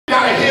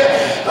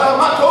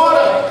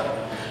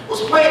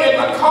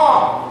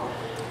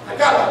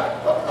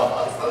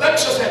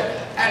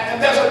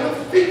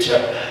feature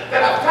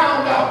that I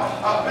found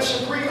out,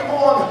 Bishop Green,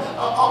 on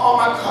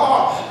my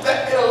car,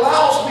 that it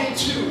allows me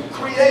to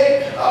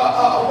create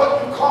what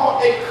you call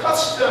a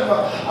custom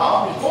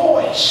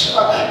voice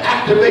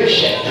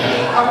activation.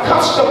 A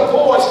custom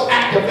voice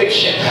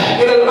activation.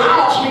 It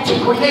allows me to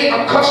create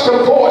a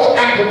custom voice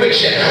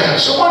activation.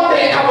 So one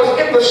day I was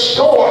in the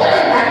store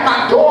and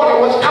my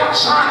daughter was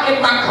outside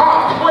in my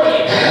car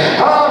playing.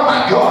 Oh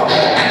my God.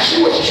 And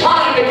she was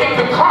trying to get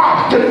the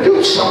car to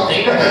do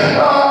something.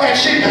 And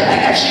she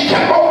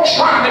kept on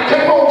trying and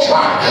kept on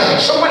trying.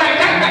 So when I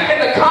got back in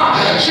the car,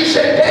 she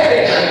said,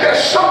 Daddy,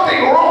 there's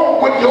something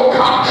wrong with your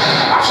car.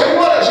 I said,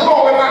 what is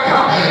wrong with my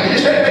car? He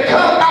said,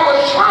 because I was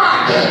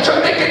trying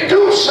to make it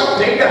do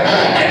something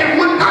and it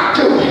would not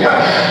do it.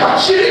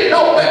 She didn't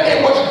know that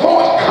it was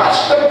voice,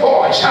 custom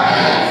voice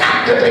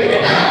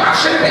activated. I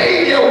said,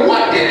 baby,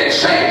 what did it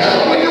say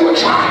when you were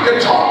trying to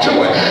talk to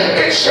it?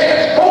 It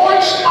says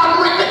voice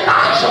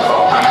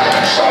unrecognizable.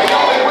 So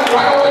y'all, it went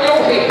right over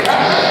your head.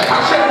 I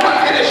said,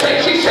 what did it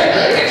say? She said,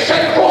 it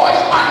said voice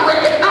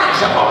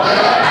unrecognizable.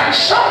 And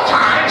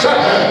sometimes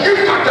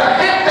you've got to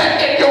have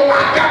that in your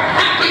mind. I got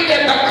happy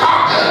in the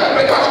car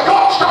because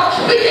God starts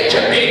speaking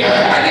to me.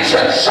 And he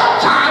said,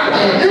 sometimes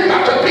you've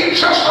got to be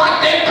just like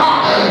that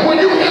car.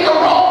 When you hear the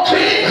wrong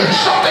thing,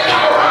 something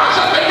got to rise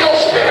up in your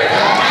spirit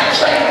and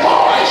say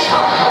voice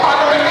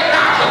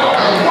unrecognizable.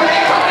 When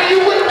they come to you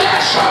with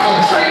mess,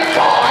 say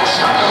voice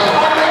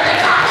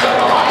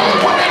unrecognizable.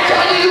 When they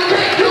tell you you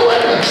can't do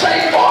it,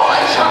 say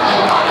voice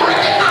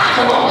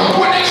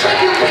unrecognizable. When they say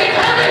you can't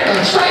have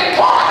it, say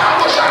voice. I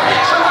wish I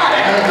had somebody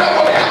that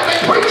would help me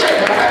preach it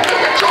and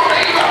look at your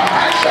neighbor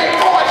and say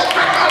voice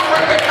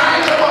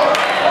unrecognizable.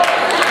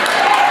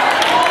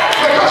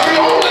 Because the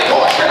only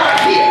voice that I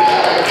hear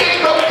is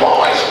the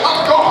voice of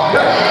God.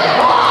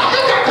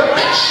 You got to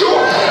make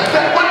sure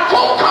that when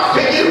folk come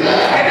to you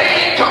and they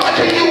ain't coming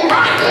to you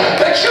right,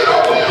 that you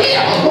don't hear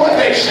what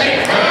they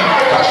say.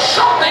 Because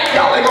something,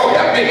 y'all ain't gonna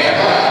help me here.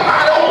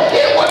 I don't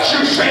hear what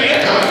you're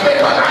saying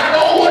because I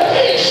know what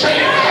he's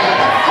saying.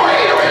 And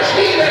greater is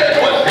he that is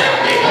within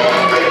me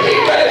than he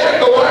that is in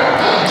the world.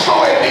 So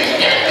if he's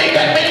in me,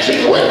 that means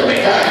he's with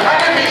me. And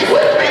if he's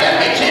with me, that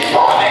means he's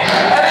for me.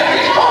 And if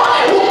he's for me,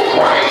 who's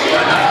crazy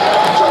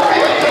enough to be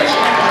against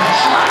me?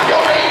 Slap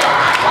your neighbor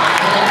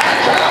and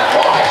tell a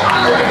voice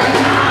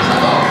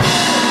unrecognizable.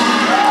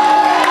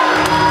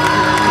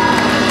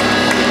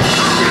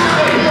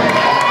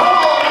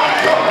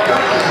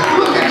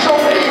 Look at your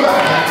neighbor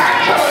and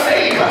tell a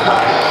neighbor.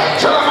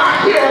 Tell him I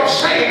hear him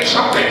saying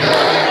something.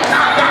 And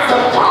I've got to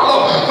follow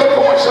the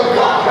voice of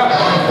God.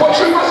 What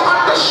you must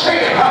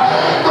understand,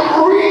 the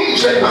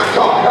reason, my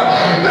God,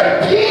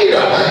 that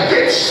Peter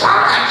gets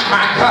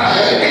sidetracked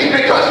is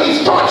because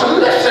he starts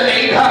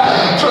listening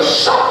to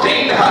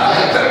something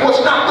that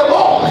was not the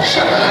voice.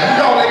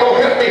 Y'all ain't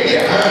gonna help me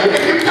here.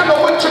 If you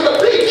ever went to the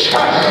beach,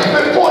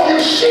 before you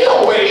see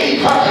a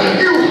wave,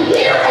 you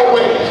hear a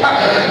wave.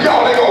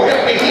 Y'all ain't gonna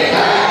help me here.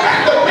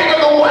 And the bigger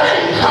the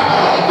wave,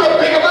 the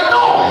bigger the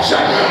noise.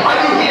 Are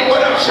you hearing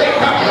what I'm saying?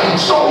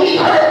 So he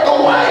heard the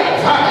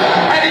wave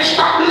and he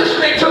stopped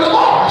listening to the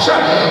voice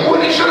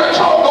when he should have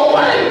told the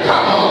wave,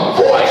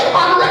 voice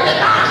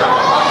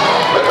unrecognizable,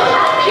 because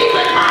I'm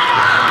keeping my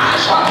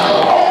eyes on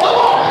the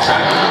voice.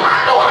 I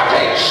know I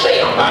can't see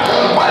him,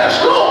 but as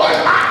long as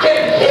I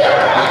can hear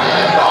him,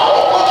 the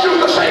old folks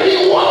used to say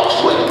he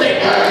walks with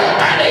me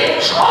and he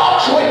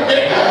talks with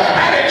me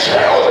and he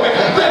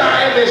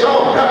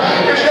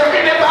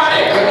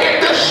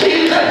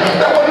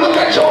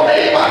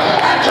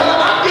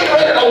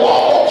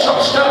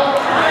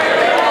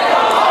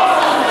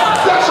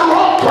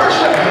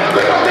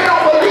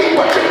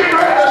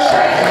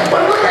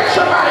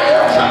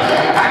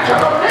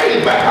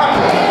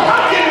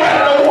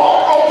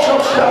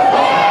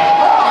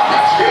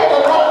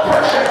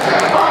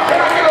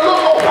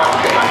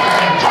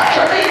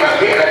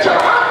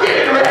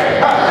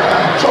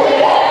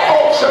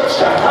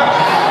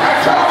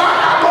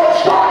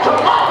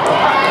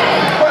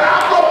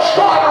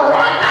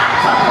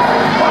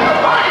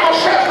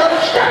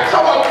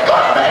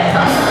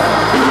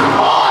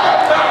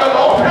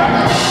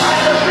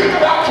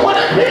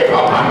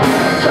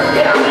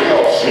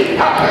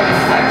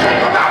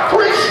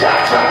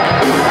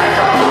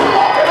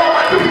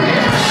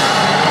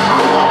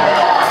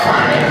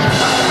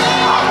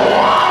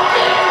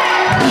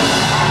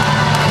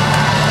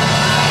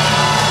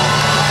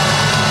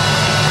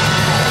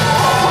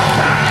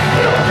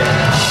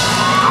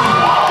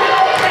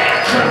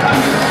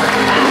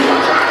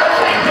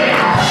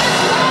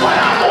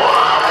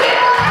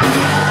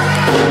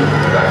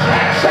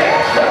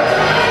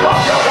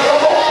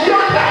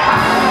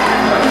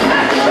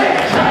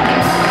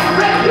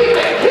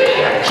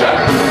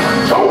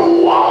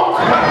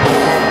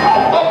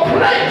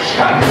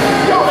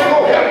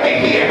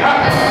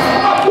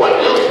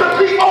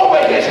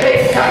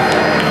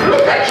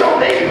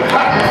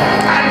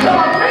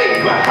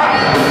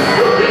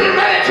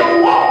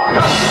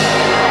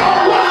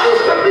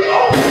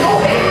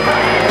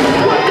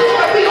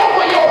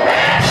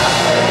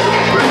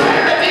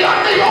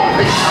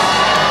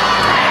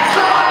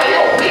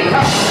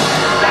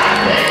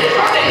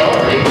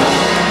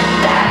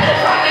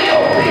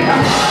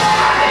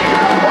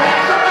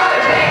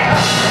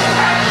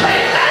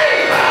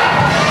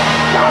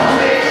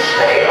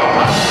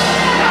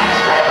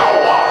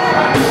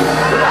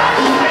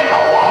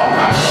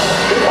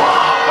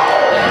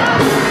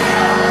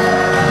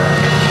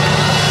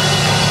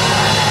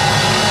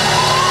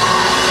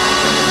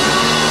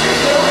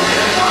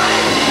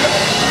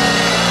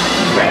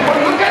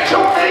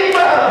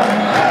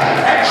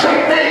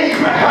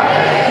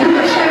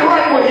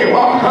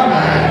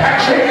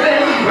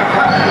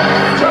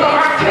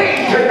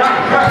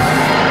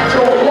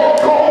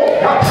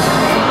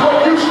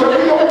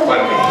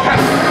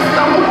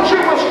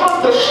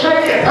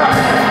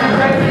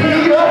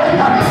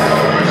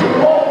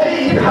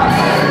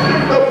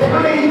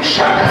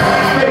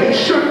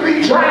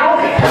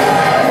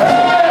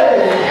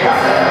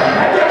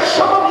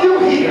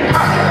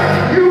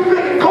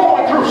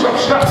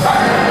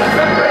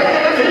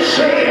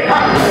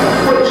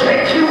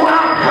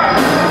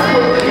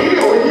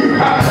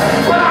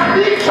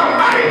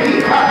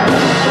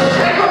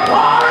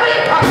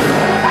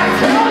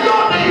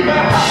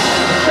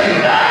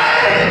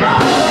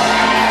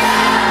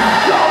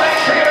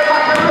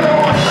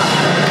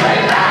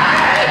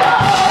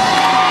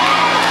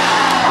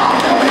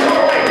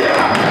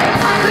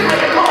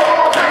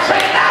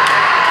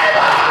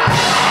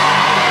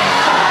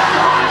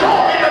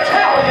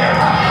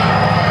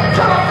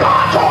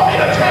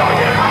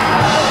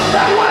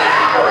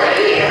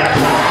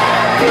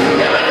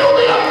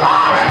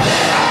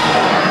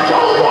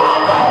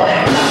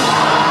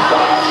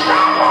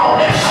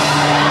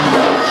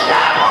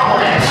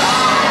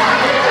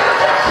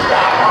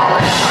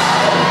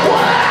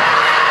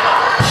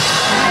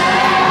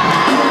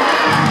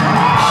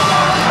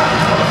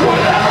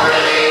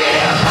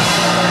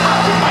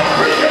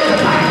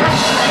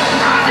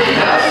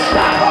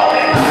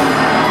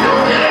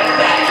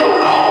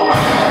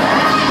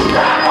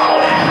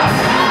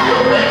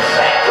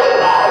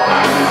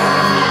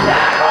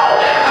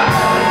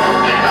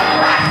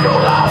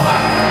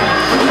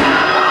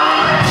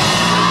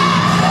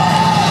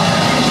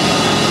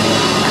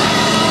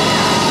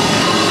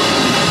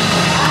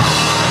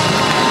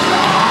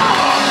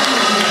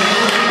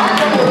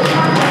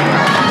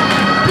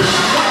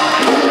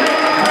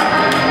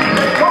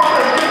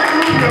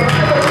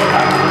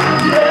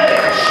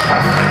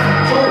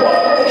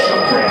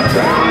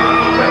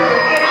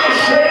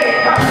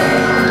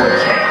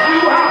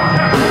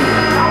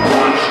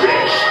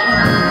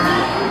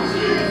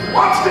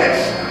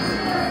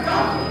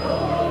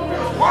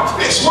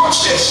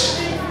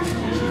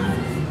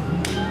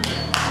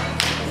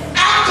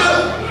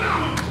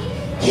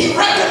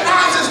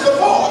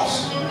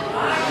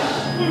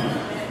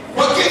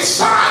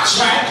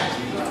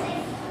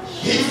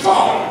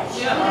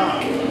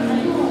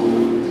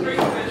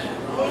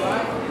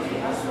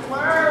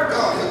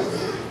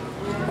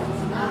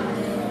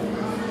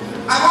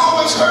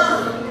was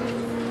heard.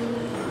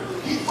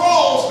 He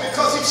falls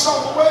because he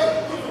saw the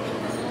way.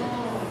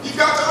 You've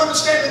got to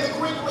understand in the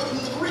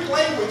Greek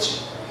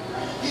language,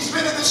 he's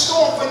been in this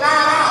storm for 9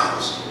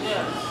 hours.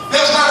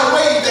 There's not a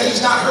wave that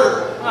he's not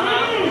heard.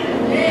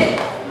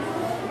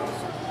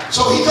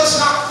 So he does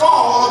not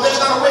fall, or there's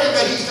not a wave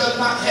that he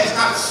has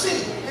not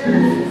seen.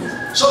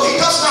 So he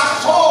does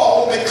not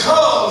fall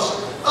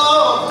because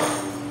of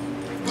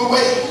the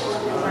wave,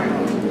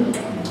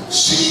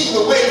 seeing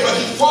the wave, but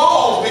he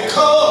falls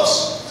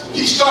because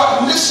he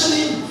started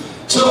listening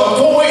to a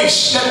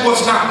voice that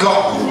was not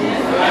God.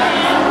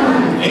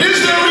 And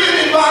is there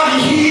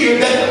anybody here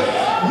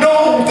that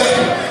knows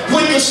that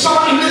when you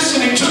start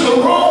listening to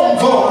the wrong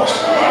voice,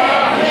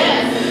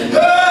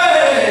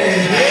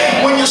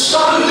 hey, when you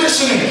start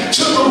listening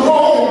to the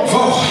wrong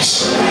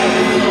voice,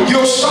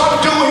 you'll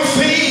start doing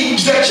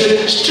things that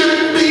you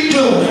shouldn't be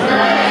doing.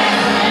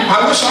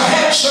 I wish I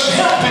had some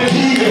help in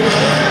here.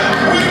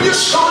 When you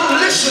start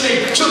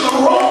listening to the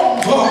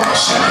wrong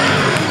voice,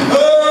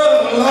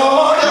 oh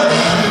Lord,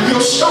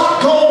 you'll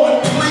start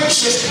going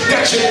places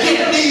that you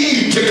didn't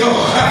need to go.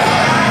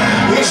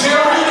 Is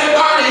there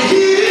anybody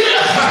here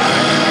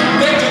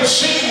that can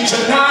sing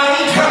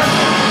tonight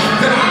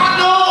that I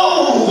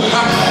know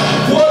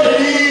what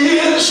it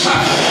is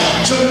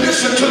to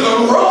listen to the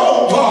wrong